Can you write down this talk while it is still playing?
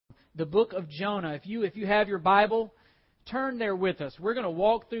the book of Jonah. If you have your Bible, turn there with us. We're going to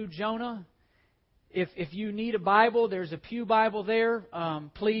walk through Jonah. If you need a Bible, there's a pew Bible there.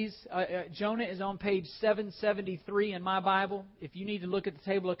 Please, Jonah is on page 773 in my Bible. If you need to look at the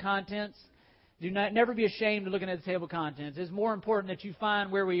table of contents, never be ashamed of looking at the table of contents. It's more important that you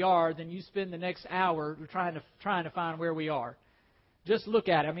find where we are than you spend the next hour trying to find where we are. Just look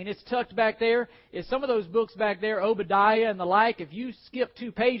at it. I mean, it's tucked back there. It's some of those books back there, Obadiah and the like. If you skip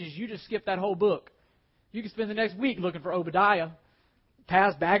 2 pages, you just skip that whole book. You can spend the next week looking for Obadiah.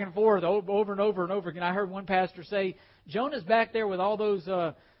 Pass back and forth over and over and over again. I heard one pastor say, Jonah's back there with all those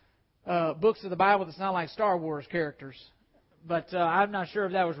books of the Bible that sound like Star Wars characters. But I'm not sure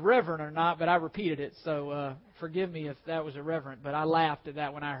if that was reverent or not, but I repeated it. So forgive me if that was irreverent, but I laughed at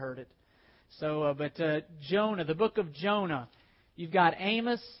that when I heard it. So, Jonah, the book of Jonah. You've got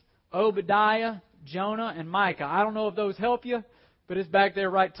Amos, Obadiah, Jonah, and Micah. I don't know if those help you, but it's back there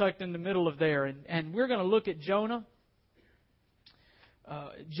right tucked in the middle of there. And we're going to look at Jonah.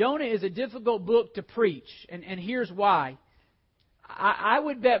 Jonah is a difficult book to preach, and here's why. I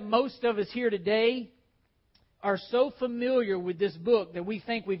would bet most of us here today are so familiar with this book that we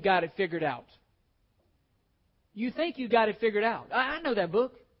think we've got it figured out. You think you got it figured out. I know that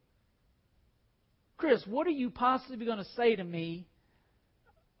book. Chris, what are you possibly going to say to me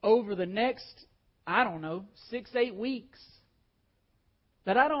over the next, 6-8 weeks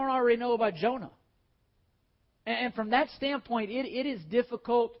that I don't already know about Jonah? And from that standpoint, it is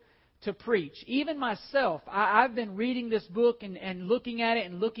difficult to preach. Even myself, I've been reading this book and looking at it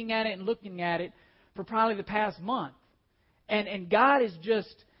and looking at it and looking at it for probably the past month. And God is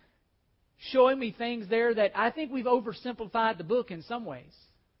just showing me things there that I think we've oversimplified the book in some ways.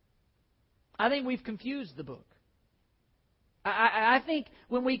 I think we've confused the book. I think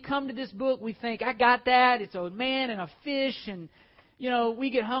when we come to this book, we think, I got that. It's a man and a fish, and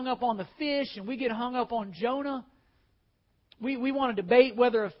we get hung up on the fish, and we get hung up on Jonah. We want to debate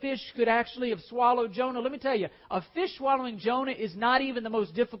whether a fish could actually have swallowed Jonah. Let me tell you, a fish swallowing Jonah is not even the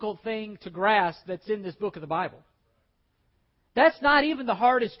most difficult thing to grasp that's in this book of the Bible. That's not even the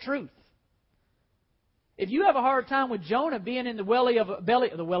hardest truth. If you have a hard time with Jonah being in the belly of a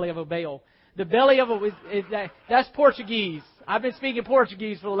whale, the belly of that's Portuguese. I've been speaking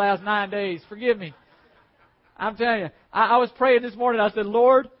Portuguese for the last 9 days. Forgive me. I'm telling you, I was praying this morning. I said,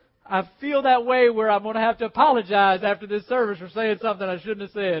 Lord, I feel that way where I'm going to have to apologize after this service for saying something I shouldn't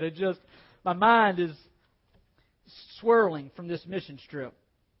have said. It just, my mind is swirling from this mission trip.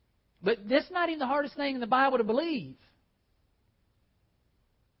 But that's not even the hardest thing in the Bible to believe.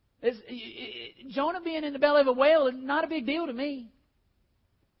 Jonah being in the belly of a whale is not a big deal to me.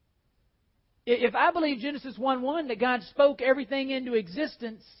 If I believe Genesis 1:1 that God spoke everything into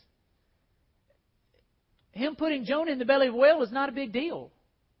existence, Him putting Jonah in the belly of a whale is not a big deal.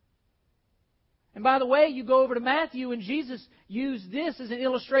 And by the way, you go over to Matthew and Jesus used this as an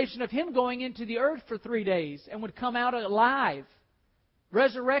illustration of Him going into the earth for 3 days and would come out alive,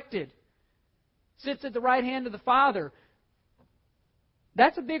 resurrected, sits at the right hand of the Father.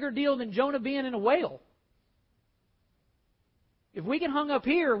 That's a bigger deal than Jonah being in a whale. If we get hung up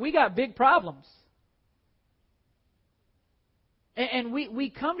here, we got big problems. And we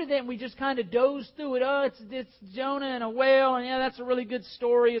come to that and we just kind of doze through it. Oh, it's Jonah and a whale, and yeah, that's a really good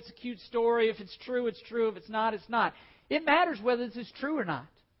story. It's a cute story. If it's true, it's true. If it's not, it's not. It matters whether this is true or not.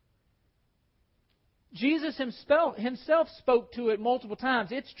 Jesus himself spoke to it multiple times.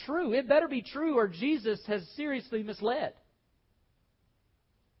 It's true. It better be true, or Jesus has seriously misled.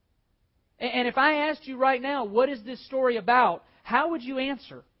 And if I asked you right now, what is this story about? How would you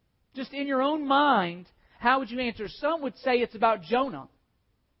answer? Just in your own mind, how would you answer? Some would say it's about Jonah.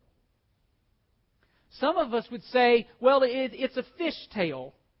 Some of us would say, well, it's a fish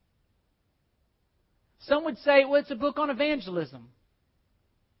tale. Some would say, well, it's a book on evangelism.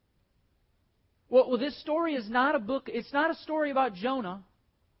 Well, this story is not a book. It's not a story about Jonah.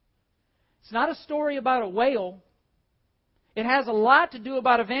 It's not a story about a whale. It has a lot to do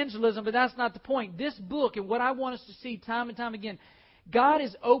about evangelism, but that's not the point. This book, and what I want us to see time and time again, God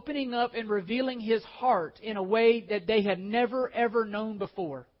is opening up and revealing His heart in a way that they had never, ever known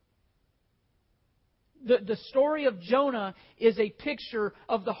before. The story of Jonah is a picture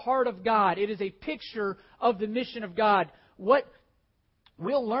of the heart of God. It is a picture of the mission of God.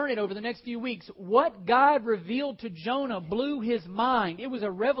 We'll learn it over the next few weeks. What God revealed to Jonah blew his mind. It was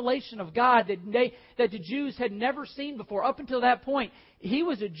a revelation of God that the Jews had never seen before. Up until that point, He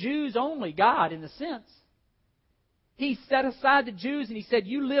was a Jews-only God in a sense. He set aside the Jews and He said,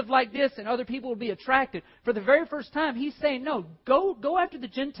 you live like this and other people will be attracted. For the very first time, He's saying, no, go after the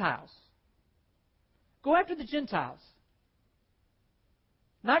Gentiles. Go after the Gentiles.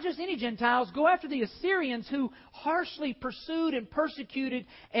 Not just any Gentiles. Go after the Assyrians who harshly pursued and persecuted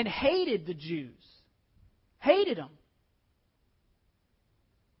and hated the Jews. Hated them.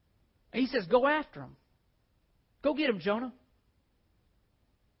 And he says, go after them. Go get them, Jonah.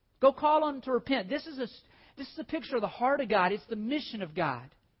 Go call on them to repent. This is a picture of the heart of God. It's the mission of God.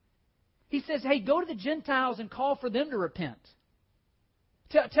 He says, hey, go to the Gentiles and call for them to repent.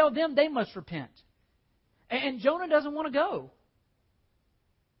 Tell them they must repent. And Jonah doesn't want to go.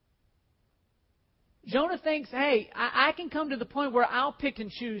 Jonah thinks, hey, I can come to the point where I'll pick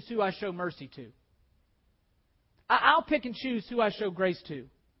and choose who I show mercy to. I'll pick and choose who I show grace to.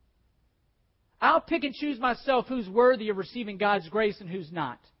 I'll pick and choose myself who's worthy of receiving God's grace and who's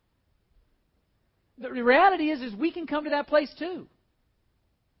not. The reality is we can come to that place too.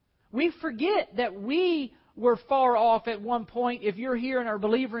 We forget that we were far off at one point if you're here and are a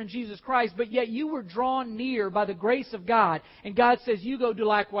believer in Jesus Christ, but yet you were drawn near by the grace of God. And God says, you go do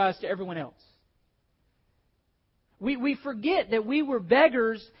likewise to everyone else. We forget that we were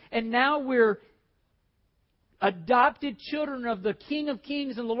beggars and now we're adopted children of the King of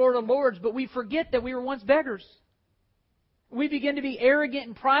Kings and the Lord of Lords, but we forget that we were once beggars. We begin to be arrogant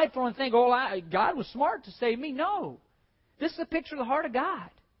and prideful and think, God was smart to save me. No. This is a picture of the heart of God.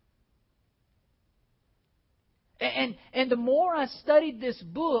 And the more I studied this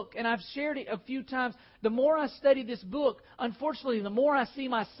book, and I've shared it a few times, the more I studied this book, unfortunately, the more I see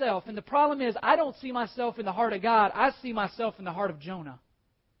myself. And the problem is, I don't see myself in the heart of God. I see myself in the heart of Jonah.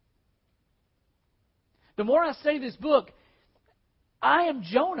 The more I study this book, I am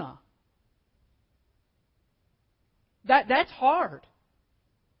Jonah. That's hard.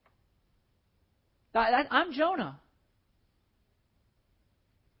 I'm Jonah.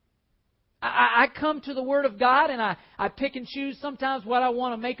 I come to the Word of God and I pick and choose sometimes what I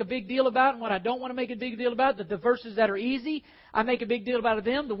want to make a big deal about and what I don't want to make a big deal about. The verses that are easy, I make a big deal about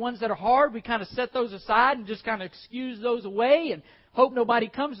them. The ones that are hard, we kind of set those aside and just kind of excuse those away and hope nobody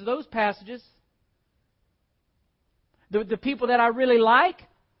comes to those passages. The people that I really like,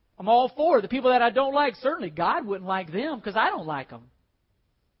 I'm all for. The people that I don't like, certainly God wouldn't like them because I don't like them.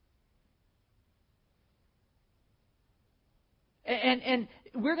 And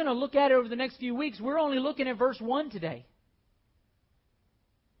we're going to look at it over the next few weeks. We're only looking at verse 1 today.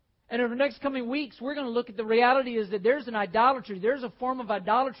 And over the next coming weeks, we're going to look at the reality is that there's an idolatry. There's a form of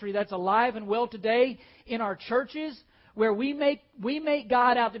idolatry that's alive and well today in our churches where we make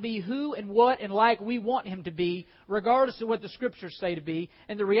God out to be who and what and like we want Him to be, regardless of what the Scriptures say to be.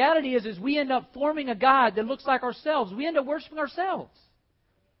 And the reality is we end up forming a God that looks like ourselves. We end up worshiping ourselves.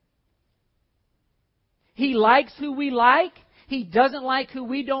 He likes who we like. He doesn't like who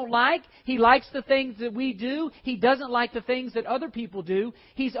we don't like. He likes the things that we do. He doesn't like the things that other people do.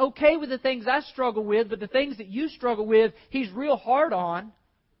 He's okay with the things I struggle with, but the things that you struggle with, He's real hard on.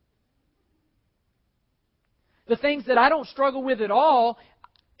 The things that I don't struggle with at all,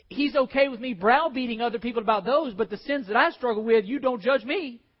 He's okay with me browbeating other people about those, but the sins that I struggle with, you don't judge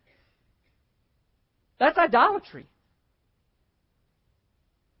me. That's idolatry.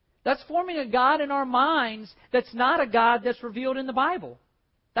 That's forming a God in our minds that's not a God that's revealed in the Bible.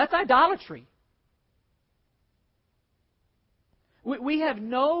 That's idolatry. We have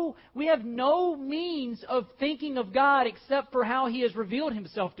no means of thinking of God except for how He has revealed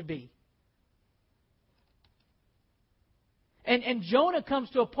Himself to be. And Jonah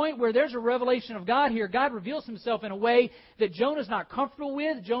comes to a point where there's a revelation of God here. God reveals Himself in a way that Jonah's not comfortable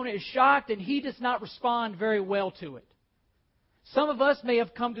with. Jonah is shocked, and he does not respond very well to it. Some of us may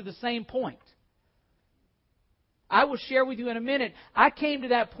have come to the same point. I will share with you in a minute. I came to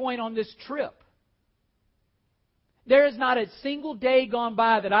that point on this trip. There is not a single day gone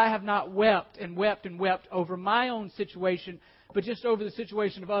by that I have not wept and wept and wept over my own situation, but just over the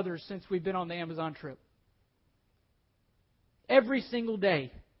situation of others since we've been on the Amazon trip. Every single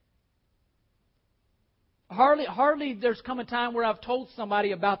day. Hardly there's come a time where I've told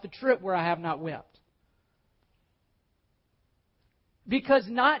somebody about the trip where I have not wept. Because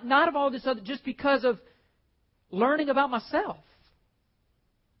not of all this other, just because of learning about myself.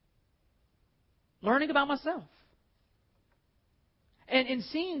 Learning about myself. And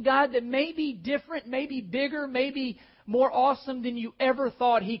seeing God that may be different, may be bigger, may be more awesome than you ever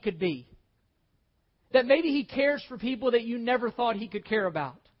thought He could be. That maybe He cares for people that you never thought He could care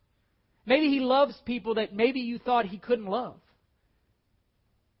about. Maybe He loves people that maybe you thought He couldn't love.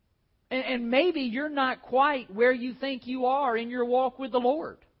 And maybe you're not quite where you think you are in your walk with the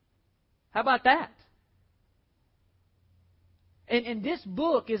Lord. How about that? And this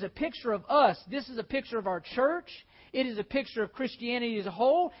book is a picture of us. This is a picture of our church. It is a picture of Christianity as a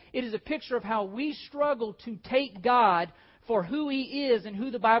whole. It is a picture of how we struggle to take God for who He is and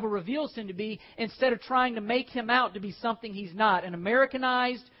who the Bible reveals Him to be, instead of trying to make Him out to be something He's not. An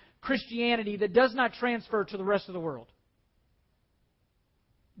Americanized Christianity that does not transfer to the rest of the world.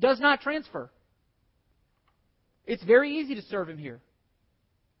 Does not transfer. It's very easy to serve Him here.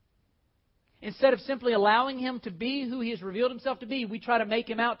 Instead of simply allowing Him to be who He has revealed Himself to be, we try to make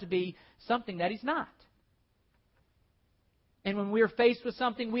Him out to be something that He's not. And when we are faced with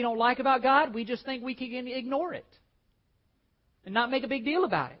something we don't like about God, we just think we can ignore it and not make a big deal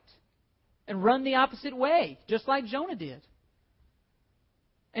about it and run the opposite way, just like Jonah did.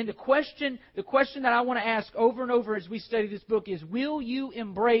 And the question that I want to ask over and over as we study this book is, will you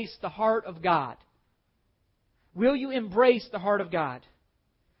embrace the heart of God? Will you embrace the heart of God?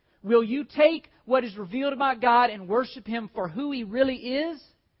 Will you take what is revealed about God and worship Him for who He really is?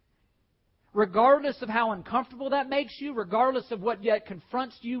 Regardless of how uncomfortable that makes you, regardless of what that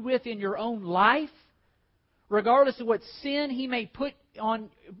confronts you with in your own life, regardless of what sin He may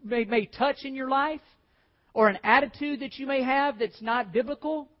touch in your life, or an attitude that you may have that's not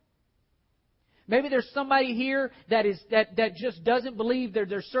biblical. Maybe there's somebody here that just doesn't believe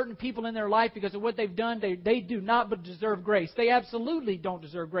there's certain people in their life because of what they've done. They do not but deserve grace. They absolutely don't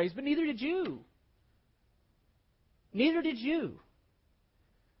deserve grace, but neither did you. Neither did you.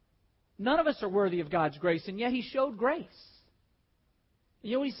 None of us are worthy of God's grace, and yet He showed grace.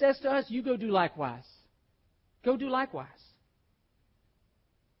 You know what He says to us? You go do likewise. Go do likewise.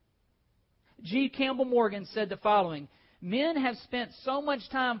 G. Campbell Morgan said the following: men have spent so much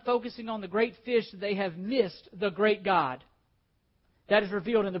time focusing on the great fish that they have missed the great God. That is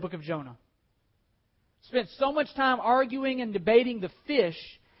revealed in the book of Jonah. Spent so much time arguing and debating the fish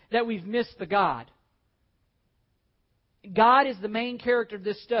that we've missed the God. God is the main character of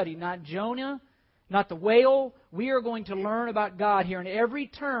this study, not Jonah, not the whale. We are going to learn about God here. And at every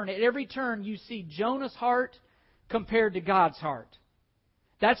turn, you see Jonah's heart compared to God's heart.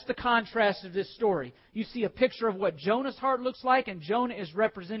 That's the contrast of this story. You see a picture of what Jonah's heart looks like, and Jonah is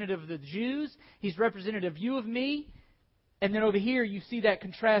representative of the Jews. He's representative of you, of me. And then over here, you see that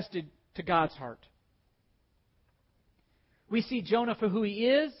contrasted to God's heart. We see Jonah for who he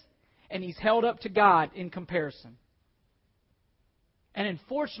is, and he's held up to God in comparison. And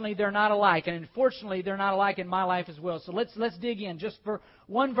unfortunately, they're not alike. And unfortunately, they're not alike in my life as well. So let's dig in just for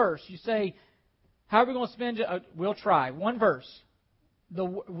one verse. You say, how are we going to spend it? We'll try. One verse. The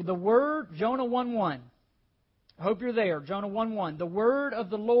word, Jonah 1:1. I hope you're there. Jonah 1:1. The word of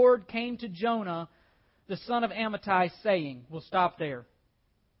the Lord came to Jonah, the son of Amittai, saying. We'll stop there.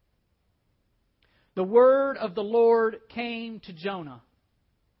 The word of the Lord came to Jonah.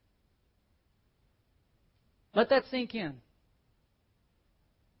 Let that sink in.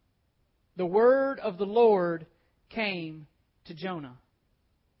 The word of the Lord came to Jonah.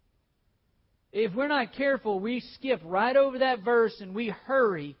 If we're not careful, we skip right over that verse and we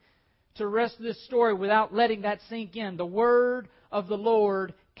hurry to the rest of this story without letting that sink in. The word of the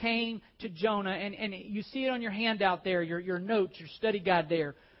Lord came to Jonah. And you see it on your handout there, your notes, your study guide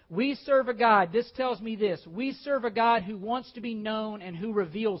there. We serve a God, this tells me this, we serve a God who wants to be known and who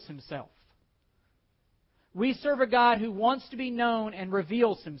reveals Himself. We serve a God who wants to be known and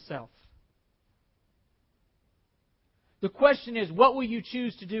reveals Himself. The question is, what will you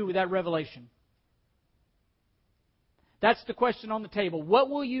choose to do with that revelation? That's the question on the table. What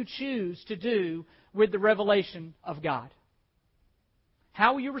will you choose to do with the revelation of God?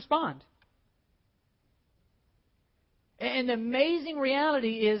 How will you respond? And the amazing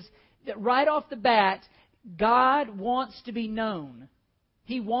reality is that right off the bat, God wants to be known.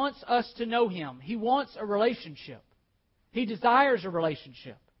 He wants us to know Him. He wants a relationship. He desires a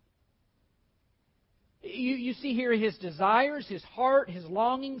relationship. You see here His desires, His heart, His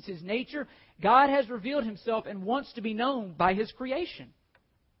longings, His nature. God has revealed Himself and wants to be known by His creation.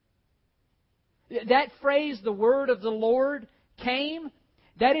 That phrase, the word of the Lord came,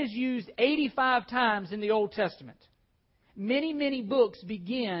 that is used 85 times in the Old Testament. Many, many books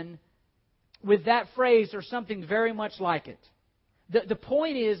begin with that phrase or something very much like it. The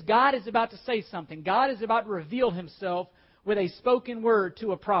point is, God is about to say something. God is about to reveal Himself with a spoken word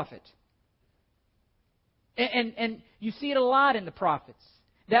to a prophet. And you see it a lot in the prophets.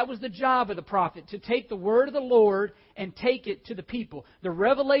 That was the job of the prophet, to take the word of the Lord and take it to the people. The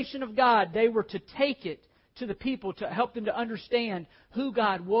revelation of God, they were to take it to the people to help them to understand who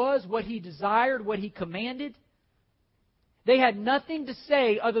God was, what He desired, what He commanded. They had nothing to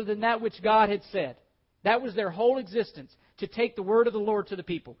say other than that which God had said. That was their whole existence, to take the word of the Lord to the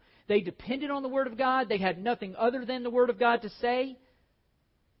people. They depended on the Word of God. They had nothing other than the Word of God to say.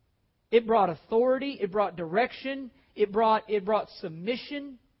 It brought authority. It brought direction. It brought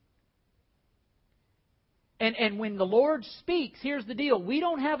submission. And when the Lord speaks, here's the deal. We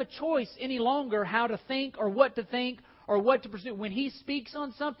don't have a choice any longer how to think or what to pursue. When He speaks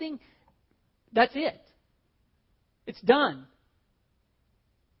on something, that's it. It's done.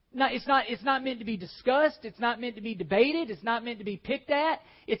 No, it's not meant to be discussed. It's not meant to be debated. It's not meant to be picked at.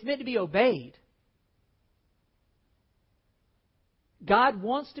 It's meant to be obeyed. God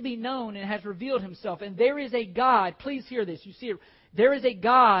wants to be known and has revealed Himself. And there is a God, please hear this, you see it. There is a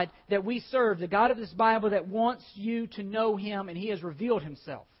God that we serve, the God of this Bible, that wants you to know Him, and He has revealed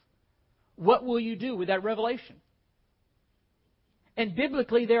Himself. What will you do with that revelation? And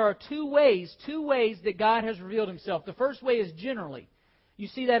biblically, there are two ways that God has revealed Himself. The first way is generally. You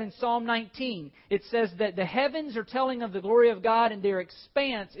see that in Psalm 19. It says that the heavens are telling of the glory of God, and their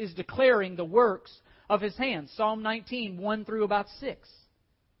expanse is declaring the works of His hands. Psalm 19, 1 through about 6.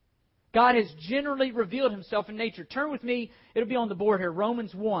 God has generally revealed Himself in nature. Turn with me, it'll be on the board here,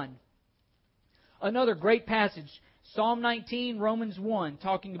 Romans 1. Another great passage, Psalm 19, Romans 1,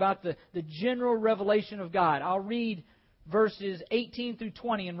 talking about the general revelation of God. I'll read verses 18 through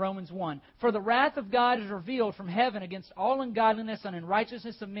 20 in Romans 1. For the wrath of God is revealed from heaven against all ungodliness and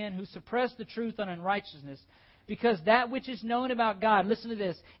unrighteousness of men who suppress the truth and unrighteousness, because that which is known about God, listen to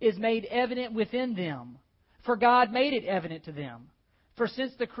this, is made evident within them. For God made it evident to them. For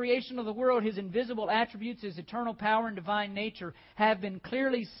since the creation of the world, His invisible attributes, His eternal power and divine nature, have been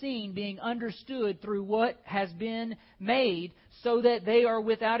clearly seen, being understood through what has been made, so that they are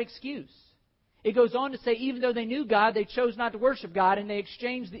without excuse. It goes on to say, even though they knew God, they chose not to worship God, and they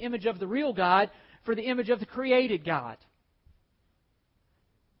exchanged the image of the real God for the image of the created God.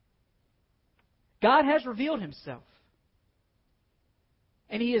 God has revealed Himself.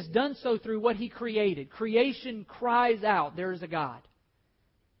 And He has done so through what He created. Creation cries out, there is a God.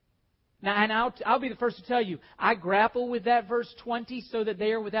 Now, and I'll be the first to tell you, I grapple with that verse 20, so that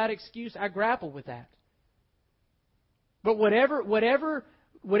they are without excuse. I grapple with that. But whatever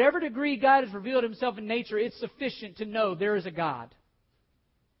degree God has revealed Himself in nature, it's sufficient to know there is a God.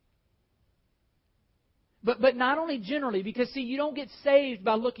 But not only generally, because see, you don't get saved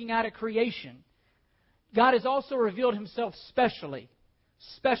by looking out at creation. God has also revealed Himself specially.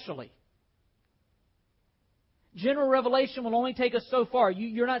 Specially. General revelation will only take us so far.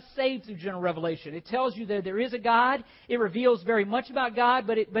 You're not saved through general revelation. It tells you that there is a God. It reveals very much about God,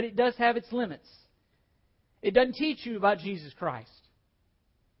 but it does have its limits. It doesn't teach you about Jesus Christ.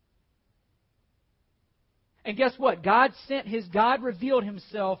 And guess what? God revealed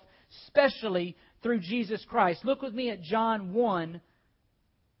Himself specially through Jesus Christ. Look with me at John 1,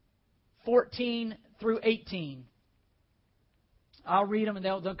 14 through 18. I'll read them and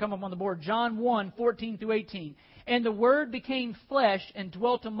they'll come up on the board. John 1, 14 through 18. And the Word became flesh and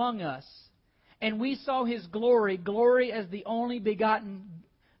dwelt among us. And we saw His glory, glory as the only begotten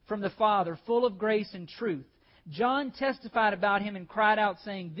from the Father, full of grace and truth. John testified about Him and cried out,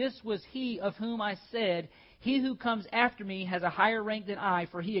 saying, This was He of whom I said, He who comes after me has a higher rank than I,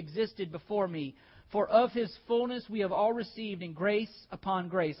 for He existed before me. For of His fullness we have all received in grace upon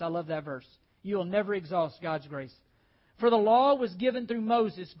grace. I love that verse. You will never exhaust God's grace. For the law was given through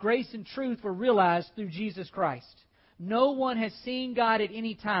Moses. Grace and truth were realized through Jesus Christ. No one has seen God at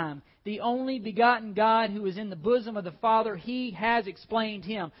any time. The only begotten God who is in the bosom of the Father, He has explained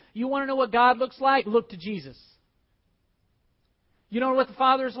Him. You want to know what God looks like? Look to Jesus. You know what the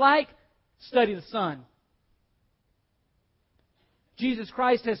Father is like? Study the Son. Jesus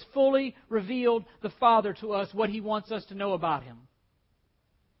Christ has fully revealed the Father to us, what He wants us to know about Him.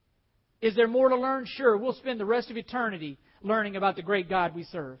 Is there more to learn? Sure. We'll spend the rest of eternity learning about the great God we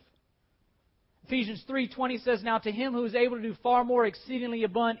serve. Ephesians 3:20 says, Now to Him who is able to do far more exceedingly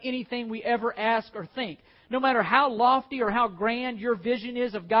above anything we ever ask or think. No matter how lofty or how grand your vision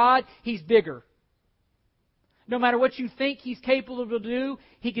is of God, He's bigger. No matter what you think He's capable to do,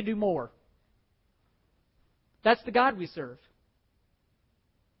 He can do more. That's the God we serve.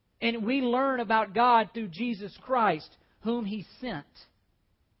 And we learn about God through Jesus Christ, whom He sent.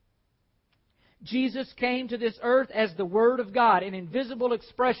 Jesus came to this earth as the Word of God, an invisible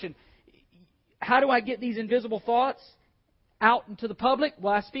expression. How do I get these invisible thoughts out into the public?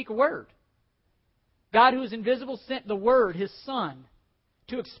 Well, I speak a word. God, who is invisible, sent the Word, His Son,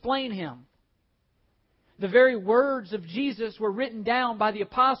 to explain Him. The very words of Jesus were written down by the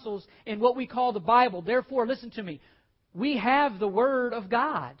apostles in what we call the Bible. Therefore, listen to me, we have the Word of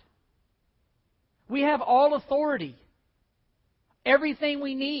God. We have all authority. Everything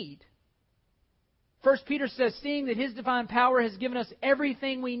we need. 1 Peter says, seeing that His divine power has given us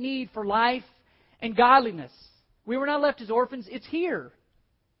everything we need for life and godliness. We were not left as orphans. It's here.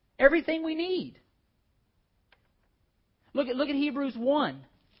 Everything we need. Look at Hebrews 1.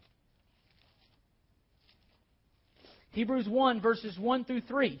 Hebrews 1, verses 1 through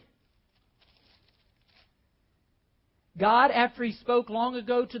 3. God, after He spoke long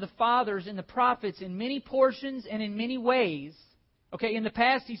ago to the fathers and the prophets in many portions and in many ways. Okay, in the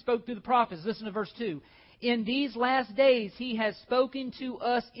past He spoke through the prophets. Listen to verse 2. In these last days He has spoken to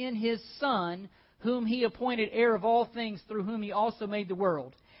us in His Son, whom He appointed heir of all things, through whom He also made the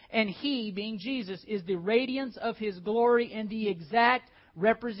world. And He, being Jesus, is the radiance of His glory and the exact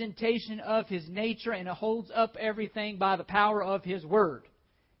representation of His nature, and holds up everything by the power of His Word.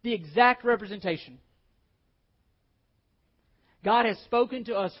 The exact representation. God has spoken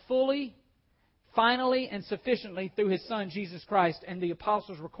to us fully, finally, and sufficiently through His Son, Jesus Christ, and the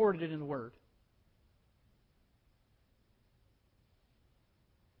apostles recorded it in the Word.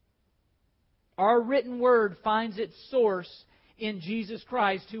 Our written Word finds its source in Jesus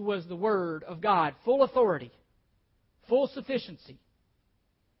Christ, who was the Word of God. Full authority. Full sufficiency.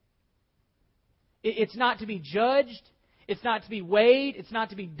 It's not to be judged. It's not to be weighed. It's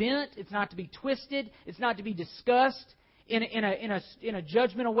not to be bent. It's not to be twisted. It's not to be discussed in a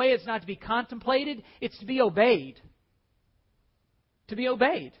judgmental way. It's not to be contemplated. It's to be obeyed. To be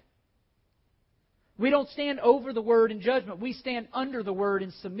obeyed. We don't stand over the Word in judgment. We stand under the Word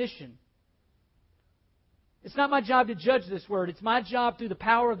in submission. It's not my job to judge this Word. It's my job, through the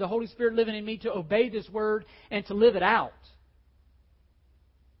power of the Holy Spirit living in me, to obey this Word and to live it out.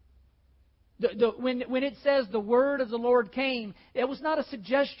 When it says the Word of the Lord came, it was not a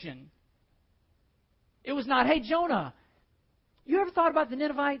suggestion. It was not, hey, Jonah, you ever thought about the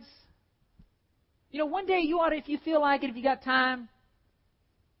Ninevites? You know, one day you ought to, if you feel like it, if you got time,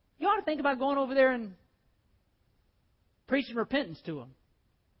 you ought to think about going over there and preaching repentance to them.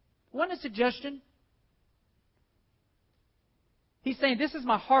 It wasn't a suggestion. He's saying, this is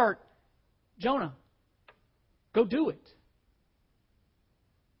my heart. Jonah, go do it.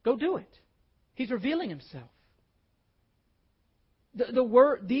 Go do it. He's revealing Himself.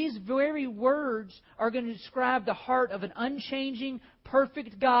 These very words are going to describe the heart of an unchanging,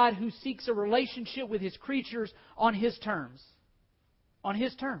 perfect God who seeks a relationship with His creatures on His terms. On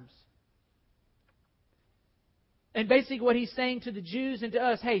His terms. And basically what He's saying to the Jews and to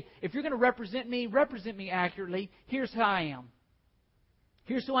us, hey, if you're going to represent me accurately, here's how I am.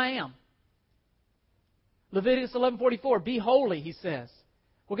 Here's who I am. Leviticus 11:44, be holy, He says.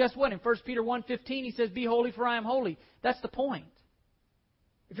 Well, guess what? In 1 Peter 1:15, He says, be holy for I am holy. That's the point.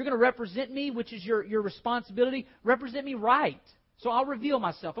 If you're going to represent me, which is your responsibility, represent me right. So I'll reveal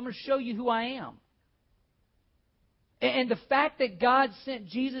myself. I'm going to show you who I am. And the fact that God sent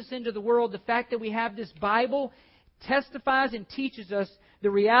Jesus into the world, the fact that we have this Bible, testifies and teaches us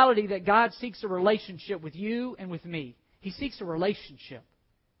the reality that God seeks a relationship with you and with me. He seeks a relationship.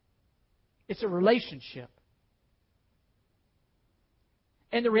 It's a relationship.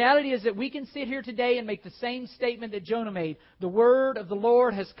 And the reality is that we can sit here today and make the same statement that Jonah made. The word of the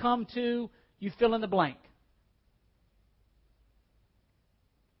Lord has come to, you fill in the blank.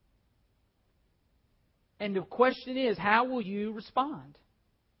 And the question is, how will you respond?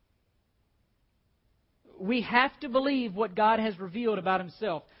 We have to believe what God has revealed about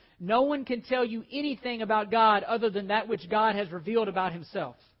Himself. No one can tell you anything about God other than that which God has revealed about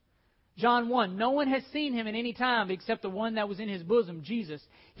Himself. John 1, no one has seen Him at any time except the one that was in His bosom, Jesus.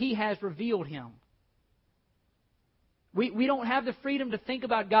 He has revealed Him. We don't have the freedom to think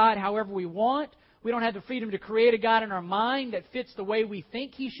about God however we want. We don't have the freedom to create a God in our mind that fits the way we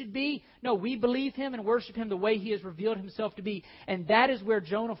think He should be. No, we believe Him and worship Him the way He has revealed Himself to be. And that is where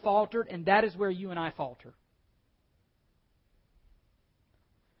Jonah faltered, and that is where you and I falter.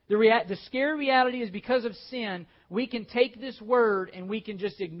 The scary reality is because of sin, we can take this word and we can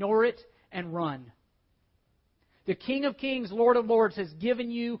just ignore it and run. The King of Kings, Lord of Lords has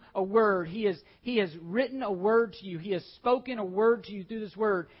given you a word. He has written a word to you. He has spoken a word to you through this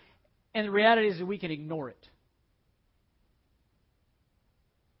word. And the reality is that we can ignore it.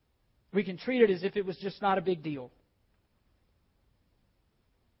 We can treat it as if it was just not a big deal.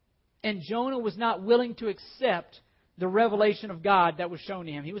 And Jonah was not willing to accept the revelation of God that was shown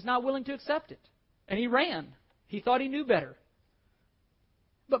to him. He was not willing to accept it. And he ran. He thought he knew better.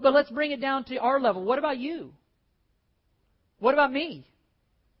 But let's bring it down to our level. What about you? What about me?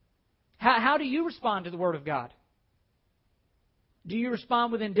 How do you respond to the Word of God? Do you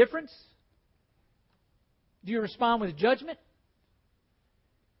respond with indifference? Do you respond with judgment?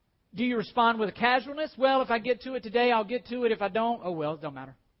 Do you respond with a casualness? Well, if I get to it today, I'll get to it. If I don't, oh well, it don't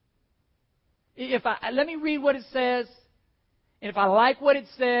matter. Let me read what it says. And if I like what it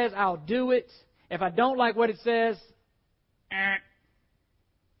says, I'll do it. If I don't like what it says,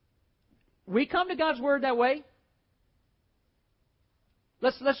 We come to God's Word that way.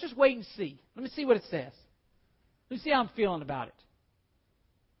 Let's just wait and see. Let me see what it says. Let me see how I'm feeling about it.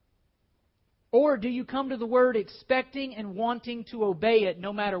 Or do you come to the Word expecting and wanting to obey it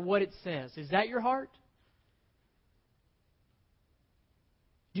no matter what it says? Is that your heart?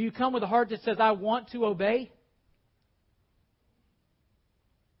 Do you come with a heart that says, I want to obey?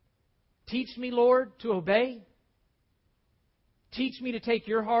 Teach me, Lord, to obey. Teach me to take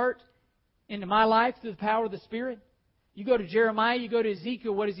your heart into my life through the power of the Spirit. You go to Jeremiah, you go to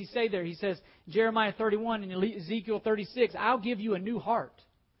Ezekiel, what does he say there? He says, Jeremiah 31 and Ezekiel 36, I'll give you a new heart.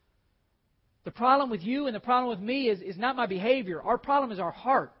 The problem with you and the problem with me is not my behavior. Our problem is our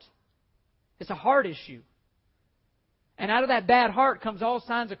heart. It's a heart issue. And out of that bad heart comes all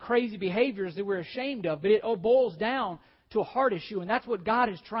kinds of crazy behaviors that we're ashamed of. But it boils down to a heart issue. And that's what God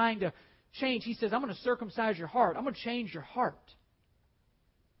is trying to change. He says, I'm going to circumcise your heart. I'm going to change your heart.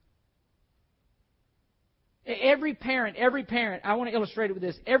 Every parent, I want to illustrate it with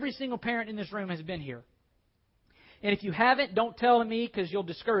this. Every single parent in this room has been here. And if you haven't, don't tell me because you'll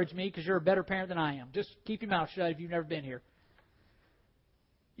discourage me because you're a better parent than I am. Just keep your mouth shut if you've never been here.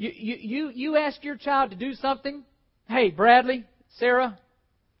 You ask your child to do something. Hey, Bradley, Sarah,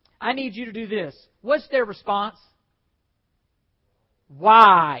 I need you to do this. What's their response?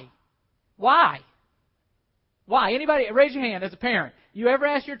 Why? Why? Why? Anybody, raise your hand as a parent. You ever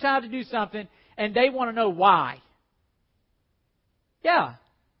ask your child to do something and they want to know why? Yeah.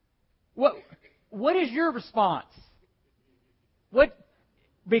 What is your response? What?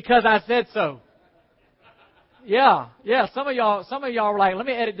 Because I said so. Yeah. Some of y'all were like, let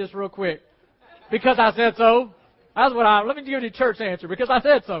me edit this real quick. Because I said so. Let me give you the church answer. Because I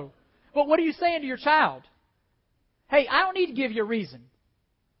said so. But what are you saying to your child? Hey, I don't need to give you a reason.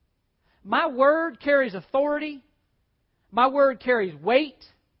 My word carries authority. My word carries weight.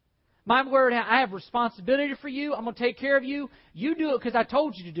 My word, I have responsibility for you. I'm going to take care of you. You do it because I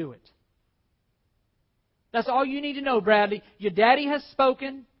told you to do it. That's all you need to know, Bradley. Your daddy has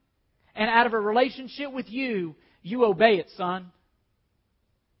spoken, and out of a relationship with you, you obey it, son.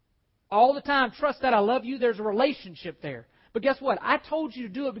 All the time, trust that I love you. There's a relationship there. But guess what? I told you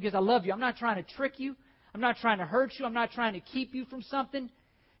to do it because I love you. I'm not trying to trick you. I'm not trying to hurt you. I'm not trying to keep you from something.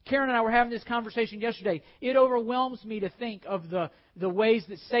 Karen and I were having this conversation yesterday. It overwhelms me to think of the ways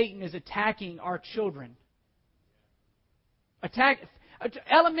that Satan is attacking our children.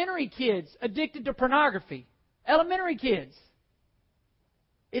 Elementary kids addicted to pornography. Elementary kids.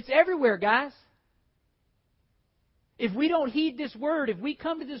 It's everywhere, guys. If we don't heed this word, if we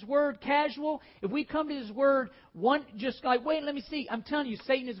come to this word casual, if we come to this word just like, wait, let me see. I'm telling you,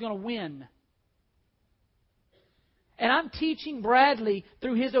 Satan is going to win. And I'm teaching Bradley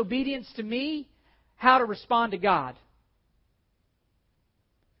through his obedience to me how to respond to God.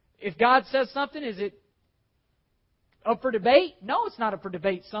 If God says something, is it up for debate? No, it's not up for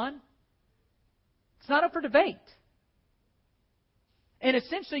debate, son. It's not up for debate. And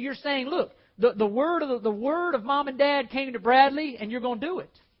essentially you're saying, look, the word of mom and dad came to Bradley and you're going to do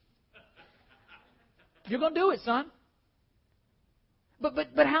it. You're going to do it, son.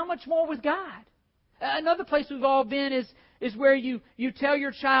 But how much more with God? Another place we've all been is where you tell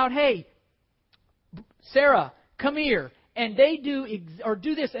your child, hey, Sarah, come here. And they do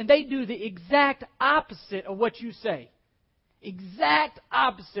this, and they do the exact opposite of what you say. Exact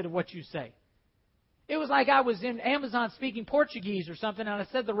opposite of what you say. It was like I was in Amazon speaking Portuguese or something, and I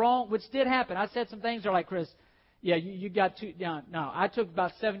said the wrong, which did happen. I said some things. They're like, Chris, yeah, you got too down. No, I took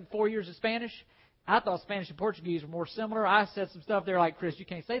about 4 years of Spanish. I thought Spanish and Portuguese were more similar. I said some stuff. They're like, Chris, you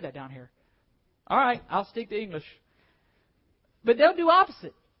can't say that down here. All right, I'll stick to English. But they'll do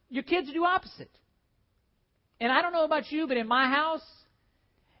opposite. Your kids do opposite. And I don't know about you, but in my house,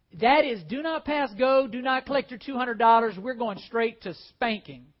 that is do not pass go, do not collect your $200. We're going straight to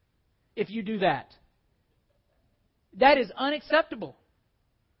spanking if you do that. That is unacceptable.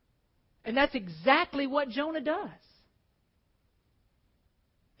 And that's exactly what Jonah does.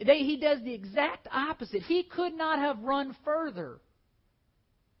 He does the exact opposite. He could not have run further.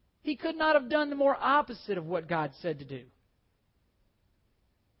 He could not have done the more opposite of what God said to do.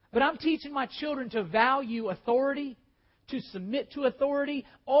 But I'm teaching my children to value authority, to submit to authority.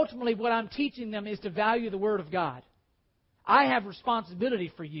 Ultimately, what I'm teaching them is to value the Word of God. I have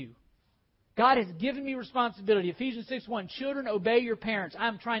responsibility for you. God has given me responsibility. Ephesians 6:1, children, obey your parents.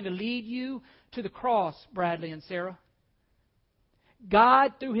 I'm trying to lead you to the cross, Bradley and Sarah.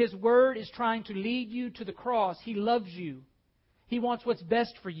 God, through His Word, is trying to lead you to the cross. He loves you. He wants what's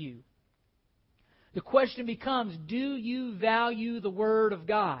best for you. The question becomes, do you value the Word of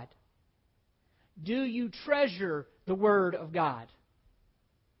God? Do you treasure the Word of God?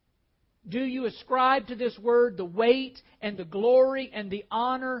 Do you ascribe to this Word the weight and the glory and the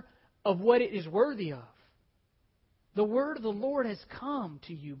honor of what it is worthy of? The word of the Lord has come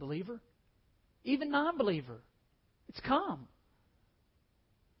to you, believer. Even non-believer. It's come.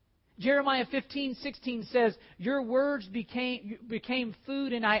 Jeremiah 15:16 says, your words became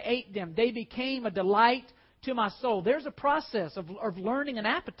food and I ate them. They became a delight to my soul. There's a process of learning an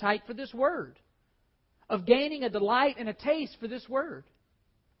appetite for this word. Of gaining a delight and a taste for this word.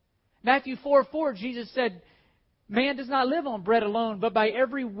 Matthew 4:4, Jesus said, man does not live on bread alone, but by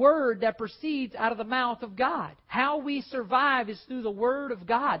every word that proceeds out of the mouth of God. How we survive is through the Word of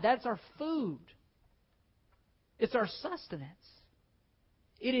God. That's our food. It's our sustenance.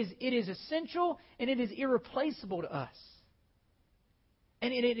 It is essential and it is irreplaceable to us.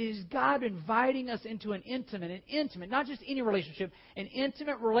 And it is God inviting us into an intimate, not just any relationship, an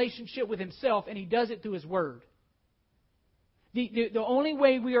intimate relationship with Himself, and He does it through His Word. The only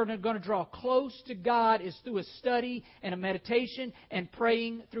way we are going to draw close to God is through a study and a meditation and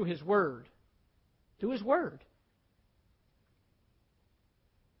praying through His Word. Through His Word.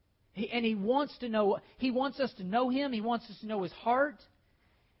 He wants to know. He wants us to know Him. He wants us to know His heart.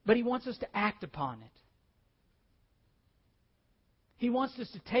 But He wants us to act upon it. He wants us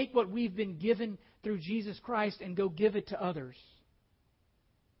to take what we've been given through Jesus Christ and go give it to others.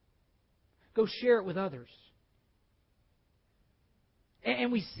 Go share it with others.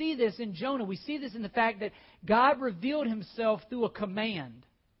 And we see this in Jonah. We see this in the fact that God revealed Himself through a command.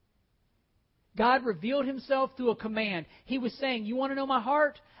 God revealed Himself through a command. He was saying, you want to know my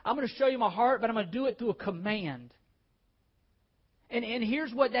heart? I'm going to show you my heart, but I'm going to do it through a command. And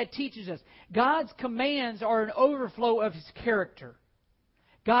here's what that teaches us. God's commands are an overflow of His character.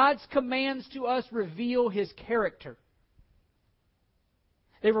 God's commands to us reveal His character.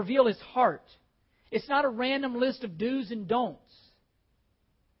 They reveal His heart. It's not a random list of do's and don'ts.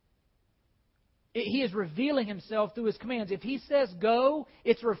 He is revealing Himself through His commands. If He says go,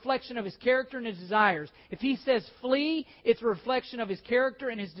 it's a reflection of His character and His desires. If He says flee, it's a reflection of His character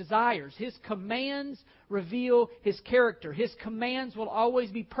and His desires. His commands reveal His character. His commands will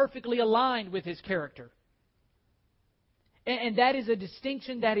always be perfectly aligned with His character. And that is a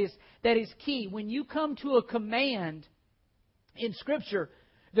distinction that is key. When you come to a command in Scripture,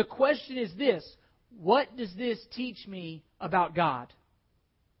 the question is this: what does this teach me about God?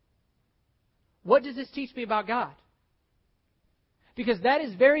 What does this teach me about God? Because that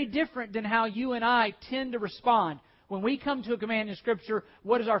is very different than how you and I tend to respond. When we come to a command in Scripture,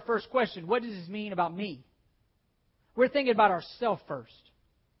 what is our first question? What does this mean about me? We're thinking about ourselves first.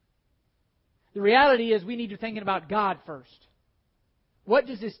 The reality is we need to be thinking about God first. What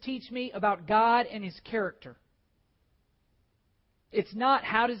does this teach me about God and His character? It's not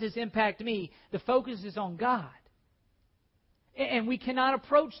how does this impact me. The focus is on God. And we cannot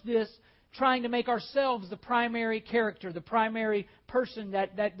approach this trying to make ourselves the primary character, the primary person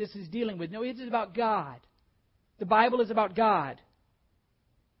that this is dealing with. No, it is about God. The Bible is about God.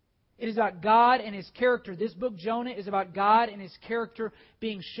 It is about God and His character. This book, Jonah, is about God and His character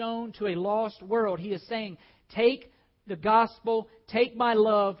being shown to a lost world. He is saying, take the gospel, take my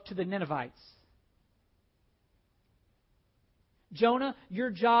love to the Ninevites. Jonah,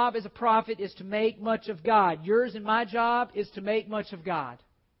 your job as a prophet is to make much of God. Yours and my job is to make much of God.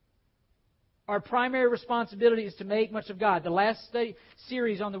 Our primary responsibility is to make much of God. The last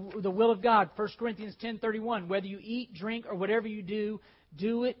series on the will of God, 1 Corinthians 10:31, whether you eat, drink, or whatever you do,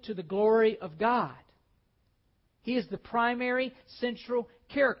 do it to the glory of God. He is the primary, central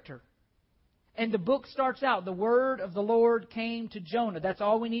character. And the book starts out, the word of the Lord came to Jonah. That's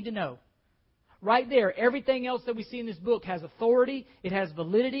all we need to know. Right there, everything else that we see in this book has authority, it has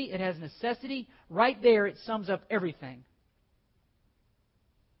validity, it has necessity. Right there, it sums up everything.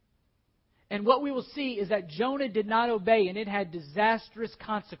 And what we will see is that Jonah did not obey, and it had disastrous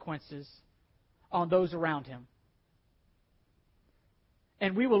consequences on those around him.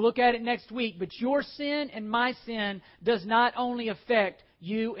 And we will look at it next week. But your sin and my sin does not only affect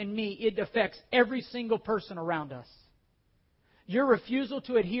you and me. It affects every single person around us. Your refusal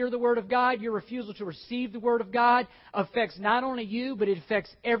to adhere to the Word of God, your refusal to receive the Word of God affects not only you, but it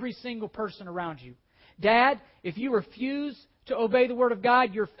affects every single person around you. Dad, if you refuse to obey the Word of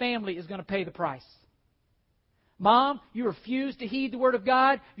God, your family is going to pay the price. Mom, you refuse to heed the Word of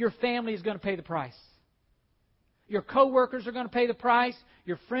God, your family is going to pay the price. Your co-workers are going to pay the price.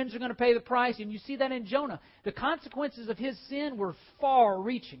 Your friends are going to pay the price. And you see that in Jonah. The consequences of his sin were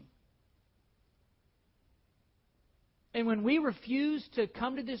far-reaching. And when we refuse to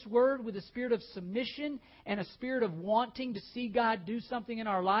come to this Word with a spirit of submission and a spirit of wanting to see God do something in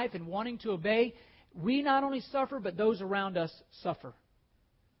our life and wanting to obey, we not only suffer, but those around us suffer.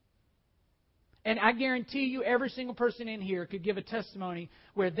 And I guarantee you every single person in here could give a testimony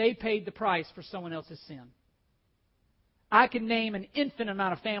where they paid the price for someone else's sin. I can name an infinite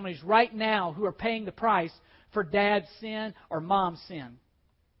amount of families right now who are paying the price for dad's sin or mom's sin.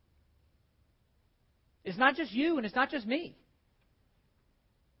 It's not just you and it's not just me.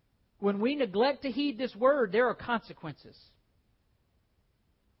 When we neglect to heed this word, there are consequences.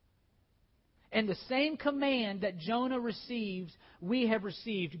 And the same command that Jonah received, we have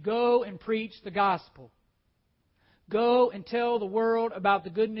received. Go and preach the gospel. Go and tell the world about the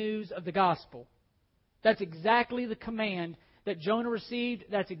good news of the gospel. That's exactly the command that Jonah received.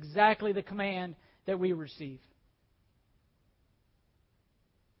 That's exactly the command that we receive.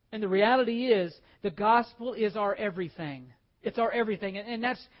 And the reality is, the gospel is our everything. It's our everything. And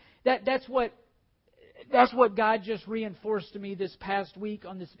that's what God just reinforced to me this past week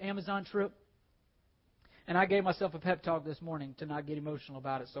on this Amazon trip. And I gave myself a pep talk this morning to not get emotional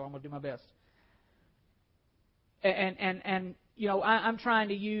about it, so I'm going to do my best. And you know, I'm trying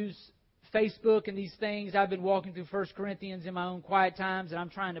to use Facebook and these things. I've been walking through 1 Corinthians in my own quiet times, and I'm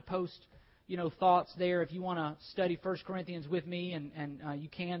trying to post, you know, thoughts there. If you want to study 1 Corinthians with me, and you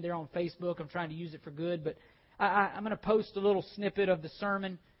can there on Facebook. I'm trying to use it for good. But I'm going to post a little snippet of the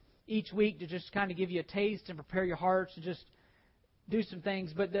sermon each week to just kind of give you a taste and prepare your hearts and just do some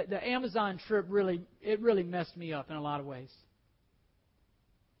things. But the Amazon trip really messed me up in a lot of ways.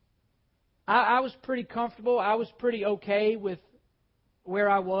 I was pretty comfortable. I was pretty okay with where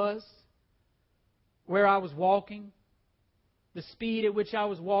I was walking, the speed at which I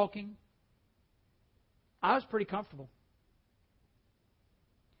was walking. I was pretty comfortable.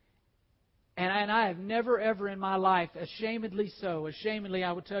 And I have never, ever in my life, ashamedly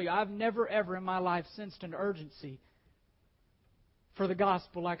I would tell you, I've never, ever in my life sensed an urgency for the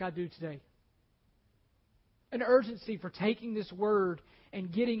gospel like I do today. An urgency for taking this word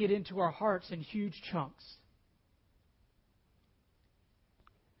and getting it into our hearts in huge chunks.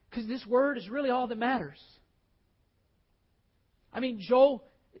 Because this word is really all that matters. I mean, Joel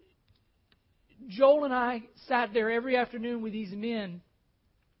and I sat there every afternoon with these men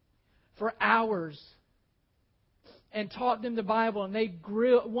for hours and taught them the Bible. And they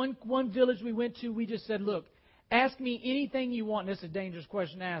grilled. One village we went to, we just said, look, ask me anything you want. This is a dangerous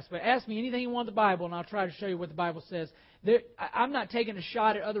question to ask, but ask me anything you want in the Bible, and I'll try to show you what the Bible says. I'm not taking a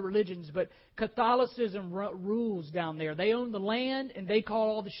shot at other religions, but Catholicism rules down there. They own the land, and they call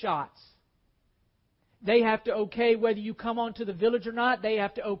all the shots. They have to okay whether you come onto the village or not. They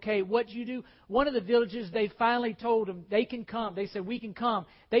have to okay what you do. One of the villages, they finally told them they can come. They said, we can come.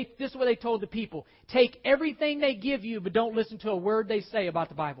 This is what they told the people. Take everything they give you, but don't listen to a word they say about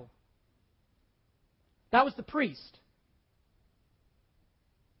the Bible. That was the priest.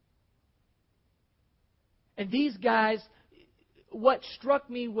 And these guys, what struck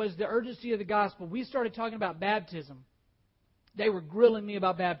me was the urgency of the gospel. We started talking about baptism. They were grilling me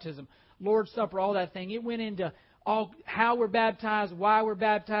about baptism. Lord's Supper, all that thing. It went into all how we're baptized, why we're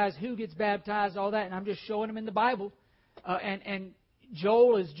baptized, who gets baptized, all that. And I'm just showing them in the Bible. And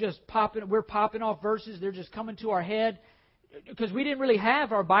Joel is just we're popping off verses. They're just coming to our head. Because we didn't really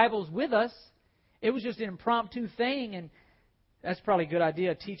have our Bibles with us. It was just an impromptu thing. And that's probably a good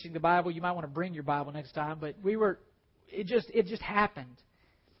idea, teaching the Bible. You might want to bring your Bible next time. But it just happened.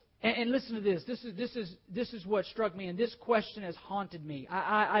 And listen to this. This is what struck me, and this question has haunted me.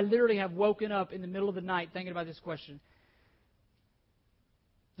 I literally have woken up in the middle of the night thinking about this question.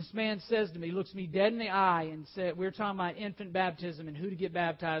 This man says to me, looks me dead in the eye, and said, we were talking about infant baptism and who to get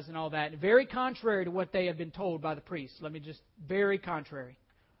baptized and all that. And very contrary to what they have been told by the priests. Very contrary.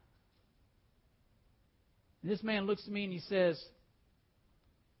 And this man looks at me and he says,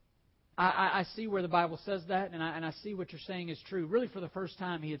 I see where the Bible says that, and I see what you're saying is true. Really, for the first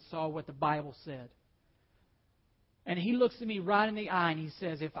time, he had saw what the Bible said. And he looks at me right in the eye, and he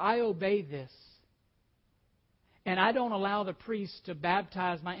says, if I obey this, and I don't allow the priest to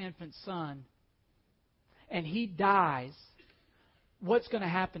baptize my infant son, and he dies, what's going to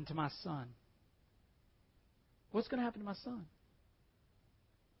happen to my son? What's going to happen to my son?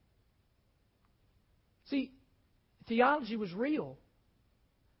 See, theology was real.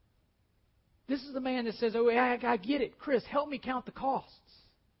 This is the man that says, oh, I get it. Chris, help me count the costs.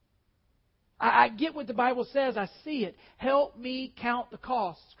 I get what the Bible says. I see it. Help me count the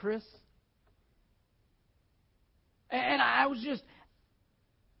costs, Chris. And I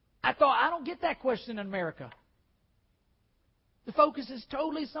thought, I don't get that question in America. The focus is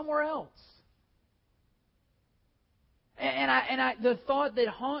totally somewhere else. And the thought that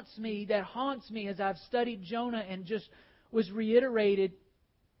haunts me as I've studied Jonah and just was reiterated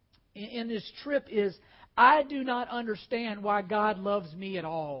in this trip is, I do not understand why God loves me at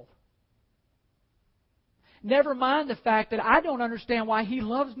all. Never mind the fact that I don't understand why He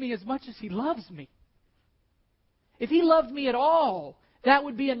loves me as much as He loves me. If He loved me at all, that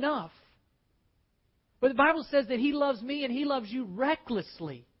would be enough. But the Bible says that He loves me and He loves you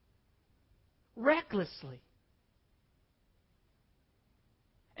recklessly. Recklessly.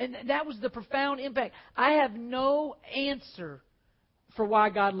 And that was the profound impact. I have no answer for why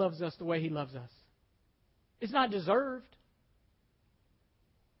God loves us the way He loves us. It's not deserved.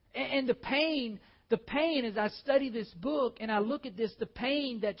 And the pain as I study this book and I look at this, the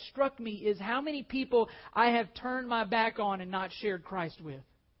pain that struck me is how many people I have turned my back on and not shared Christ with.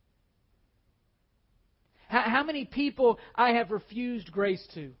 How many people I have refused grace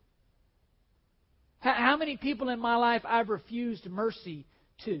to. How many people in my life I've refused mercy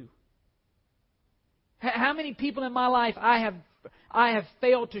to. How many people in my life I have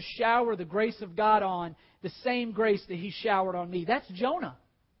failed to shower the grace of God on, the same grace that He showered on me. That's Jonah.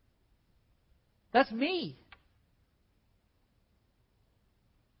 That's me.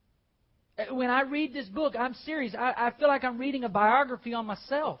 When I read this book, I'm serious. I feel like I'm reading a biography on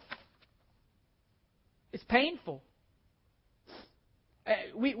myself. It's painful.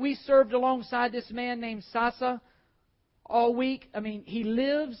 We served alongside this man named Sasa all week. I mean, he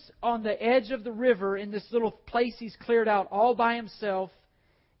lives on the edge of the river in this little place he's cleared out all by himself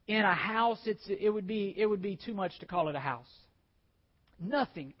in a house. It would be too much to call it a house.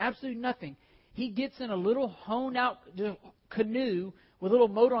 Nothing, absolutely nothing. He gets in a little honed out canoe with a little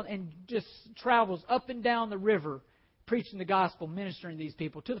motor on and just travels up and down the river preaching the gospel, ministering to these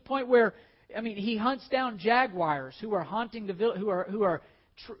people to the point where, I mean, he hunts down jaguars who are haunting the village, who are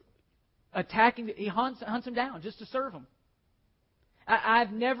attacking. He hunts them down just to serve them.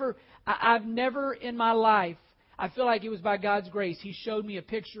 I've never in my life, I feel like it was by God's grace, He showed me a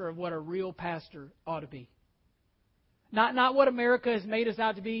picture of what a real pastor ought to be. Not what America has made us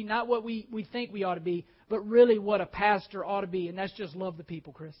out to be, not what we think we ought to be, but really what a pastor ought to be, and that's just love the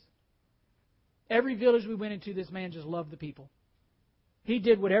people, Chris. Every village we went into, this man just loved the people. He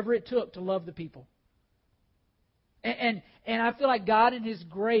did whatever it took to love the people. And I feel like God in His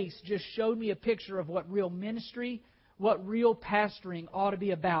grace just showed me a picture of what real ministry, what real pastoring ought to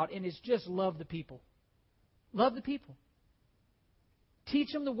be about, and it's just love the people. Love the people.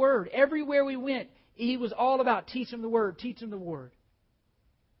 Teach them the Word. Everywhere we went, He was all about teach them the Word, teach them the Word.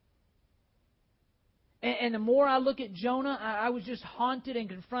 And the more I look at Jonah, I was just haunted and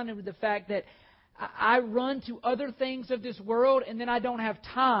confronted with the fact that I run to other things of this world and then I don't have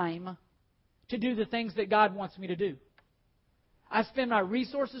time to do the things that God wants me to do. I spend my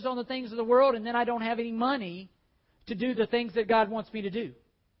resources on the things of the world and then I don't have any money to do the things that God wants me to do.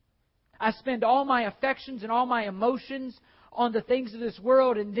 I spend all my affections and all my emotions on the things of this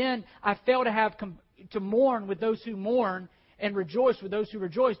world, and then I fail to have to mourn with those who mourn and rejoice with those who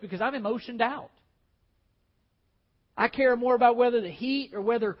rejoice because I'm emotioned out. I care more about whether the heat or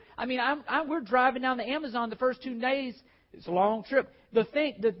whether... I mean, we're driving down the Amazon the first 2 days. It's a long trip.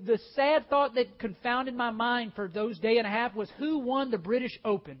 The sad thought that confounded my mind for those day and a half was who won the British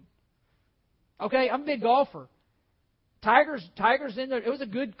Open. Okay, I'm a big golfer. Tigers in there. It was a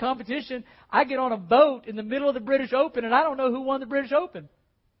good competition. I get on a boat in the middle of the British Open and I don't know who won the British Open.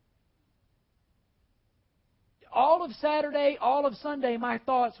 All of Saturday, all of Sunday, my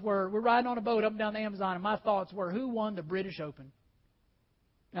thoughts were, we're riding on a boat up and down the Amazon, and my thoughts were, who won the British Open?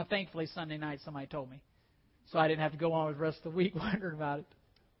 Now, thankfully, Sunday night somebody told me. So I didn't have to go on with the rest of the week wondering about it.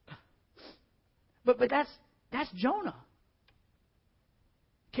 But that's Jonah.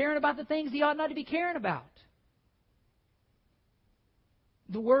 Caring about the things he ought not to be caring about.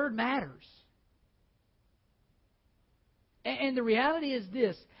 The Word matters. And the reality is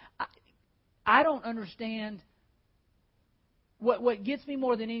this. I don't understand. What gets me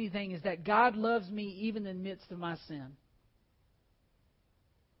more than anything is that God loves me even in the midst of my sin.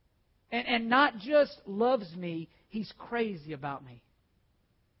 And not just loves me, He's crazy about me.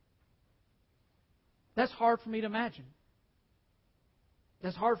 That's hard for me to imagine.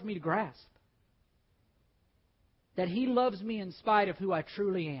 That's hard for me to grasp. That He loves me in spite of who I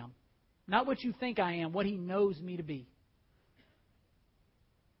truly am. Not what you think I am, what He knows me to be.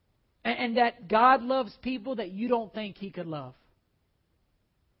 And that God loves people that you don't think He could love.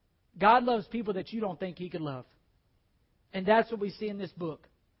 God loves people that you don't think He could love. And that's what we see in this book.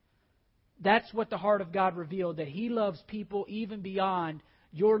 That's what the heart of God revealed, that He loves people even beyond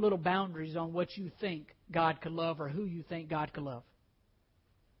your little boundaries on what you think God could love or who you think God could love.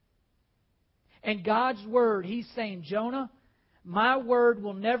 And God's Word, He's saying, Jonah, my Word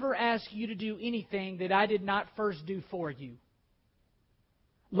will never ask you to do anything that I did not first do for you.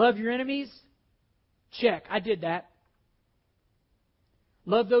 Love your enemies? Check, I did that.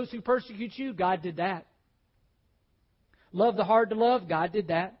 Love those who persecute you? God did that. Love the hard to love? God did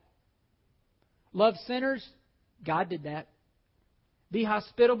that. Love sinners? God did that. Be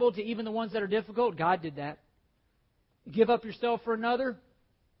hospitable to even the ones that are difficult. God did that. Give up yourself for another.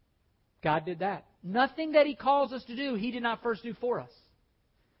 God did that. Nothing that He calls us to do, He did not first do for us.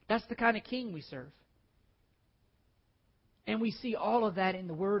 That's the kind of King we serve. And we see all of that in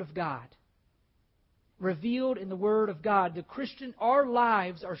the Word of God. Revealed in the Word of God. The Christian, our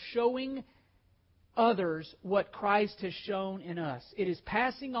lives are showing others what Christ has shown in us. It is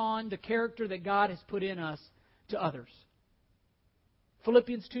passing on the character that God has put in us to others.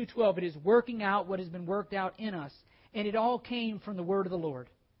 Philippians 2:12, it is working out what has been worked out in us. And it all came from the Word of the Lord.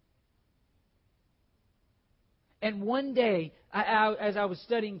 And one day, as I was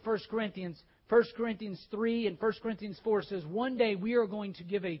studying 1 Corinthians 3 and 1 Corinthians 4 says, one day we are going to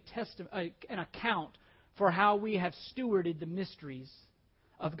give an account for how we have stewarded the mysteries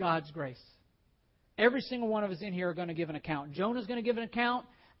of God's grace. Every single one of us in here are going to give an account. Jonah's going to give an account.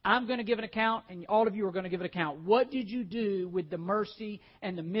 I'm going to give an account. And all of you are going to give an account. What did you do with the mercy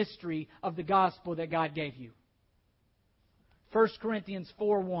and the mystery of the gospel that God gave you? 1 Corinthians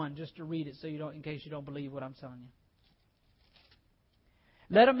 4:1, just to read it so you don't, in case you don't believe what I'm telling you.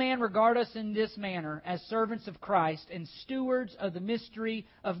 Let a man regard us in this manner as servants of Christ and stewards of the mystery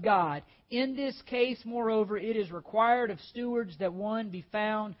of God. In this case, moreover, it is required of stewards that one be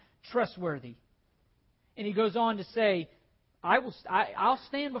found trustworthy. And he goes on to say, I'll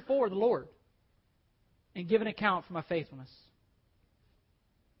stand before the Lord and give an account for my faithfulness.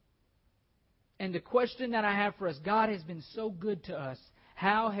 And the question that I have for us, God has been so good to us.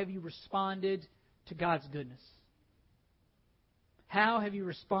 How have you responded to God's goodness? How have you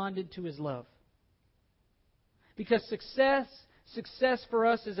responded to His love? Because success for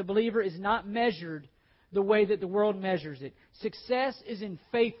us as a believer is not measured the way that the world measures it. Success is in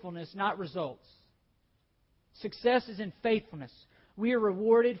faithfulness, not results. Success is in faithfulness. We are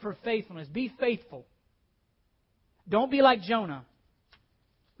rewarded for faithfulness. Be faithful. Don't be like Jonah.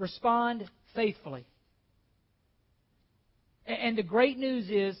 Respond faithfully. And the great news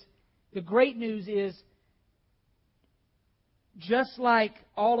is, just like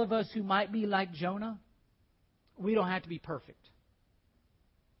all of us who might be like Jonah, we don't have to be perfect.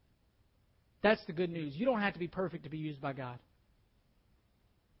 That's the good news. You don't have to be perfect to be used by God.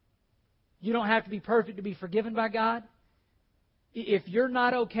 You don't have to be perfect to be forgiven by God. If you're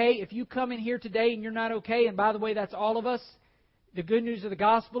not okay, if you come in here today and you're not okay, and by the way, that's all of us, the good news of the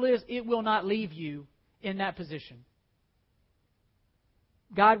gospel is it will not leave you in that position.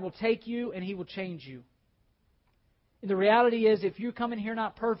 God will take you and He will change you. And the reality is, if you come in here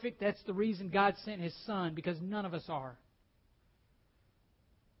not perfect, that's the reason God sent His Son, because none of us are.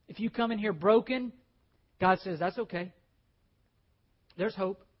 If you come in here broken, God says, that's okay. There's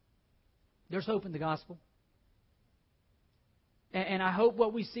hope. There's hope in the gospel. And I hope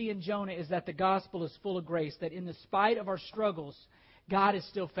what we see in Jonah is that the gospel is full of grace, that in the spite of our struggles, God is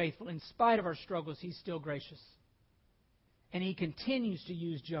still faithful. In spite of our struggles, He's still gracious. And He continues to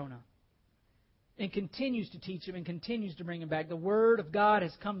use Jonah. And continues to teach him and continues to bring him back. The Word of God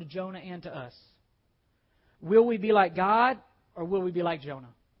has come to Jonah and to us. Will we be like God or will we be like Jonah?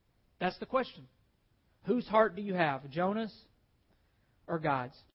 That's the question. Whose heart do you have? Jonah's or God's?